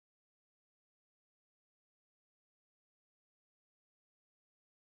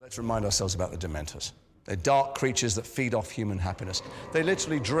Let's remind ourselves about the Dementors. They're dark creatures that feed off human happiness. They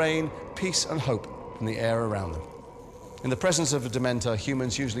literally drain peace and hope from the air around them. In the presence of a Dementor,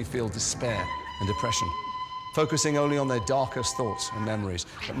 humans usually feel despair and depression, focusing only on their darkest thoughts and memories.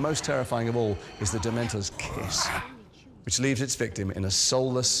 But most terrifying of all is the Dementor's kiss, which leaves its victim in a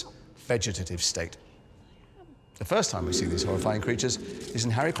soulless, vegetative state. The first time we see these horrifying creatures is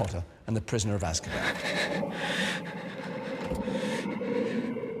in Harry Potter and the Prisoner of Azkaban.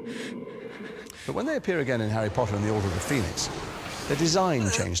 But when they appear again in Harry Potter and the Order of the Phoenix, their design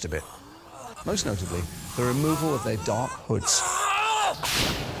changed a bit. Most notably, the removal of their dark hoods.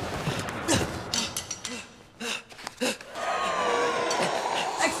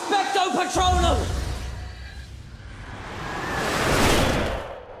 Expecto Patronum!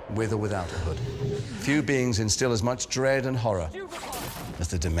 With or without a hood, few beings instill as much dread and horror as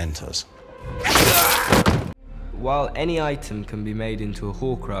the Dementors. While any item can be made into a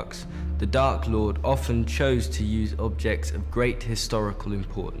Horcrux, the Dark Lord often chose to use objects of great historical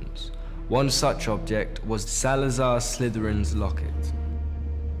importance. One such object was Salazar Slytherin's locket.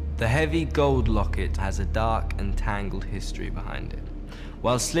 The heavy gold locket has a dark and tangled history behind it.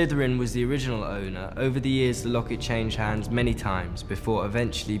 While Slytherin was the original owner, over the years the locket changed hands many times before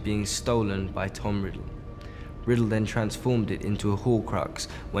eventually being stolen by Tom Riddle. Riddle then transformed it into a Horcrux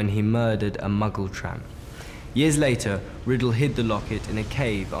when he murdered a Muggle tramp. Years later, Riddle hid the locket in a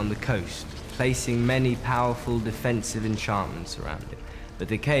cave on the coast, placing many powerful defensive enchantments around it. But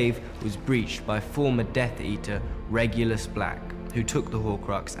the cave was breached by former Death Eater Regulus Black, who took the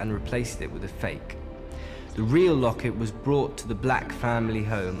Horcrux and replaced it with a fake. The real locket was brought to the Black family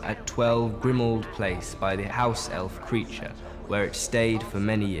home at 12 Grimmauld Place by the house elf Creature, where it stayed for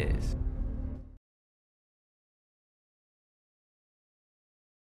many years.